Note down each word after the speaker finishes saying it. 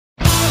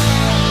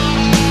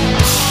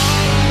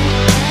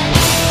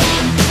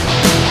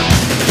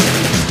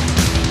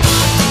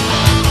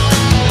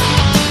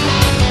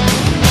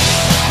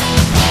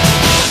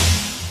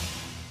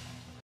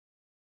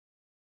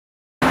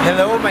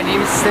Hello, my name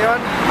is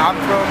Esteban. I'm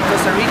from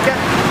Costa Rica.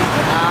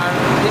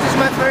 This is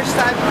my first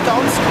time in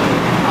Tomsке.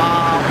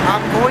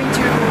 I'm going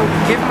to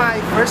give my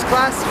first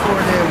class for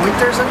the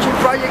Winter Sunshine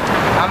Project.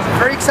 I'm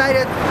very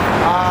excited.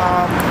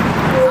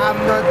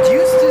 I'm not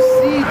used to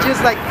see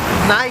just like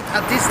night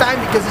at this time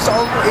because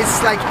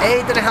it's like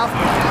 8:30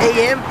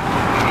 a.m.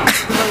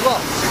 But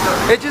well,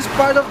 it's just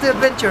part of the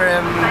adventure,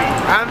 and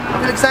I'm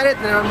really excited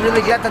and I'm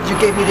really glad that you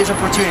gave me this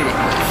opportunity.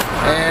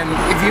 And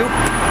if you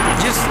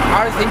just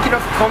are thinking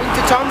of coming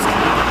to Tomsке,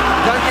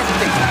 don't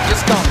hesitate,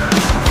 just come.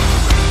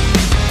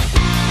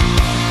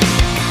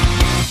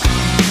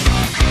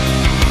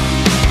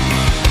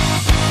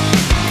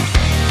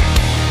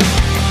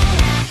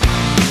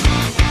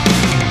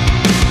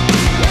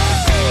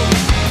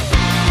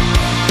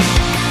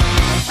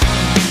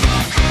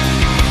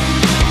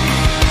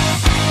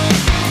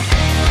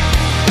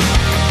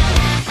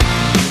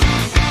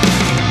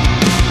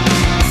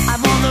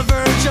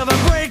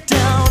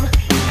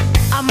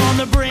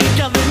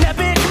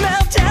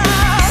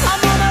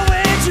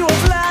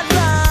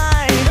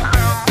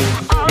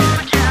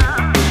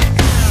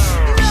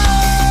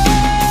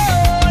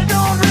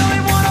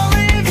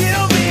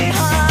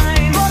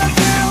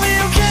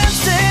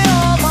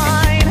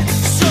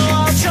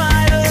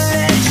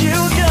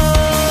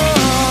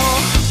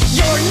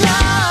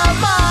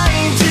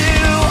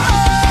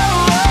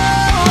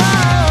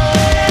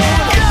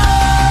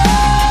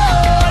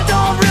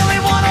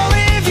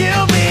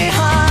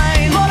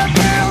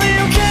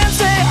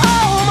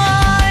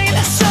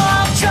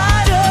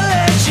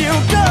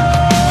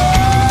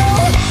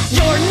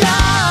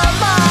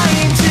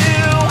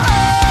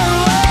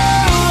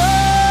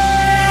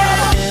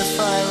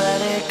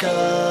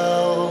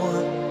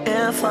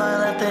 If I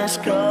let this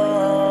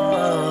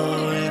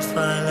go, if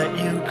I let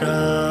you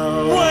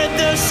go, would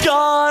the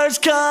scars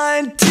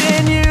continue?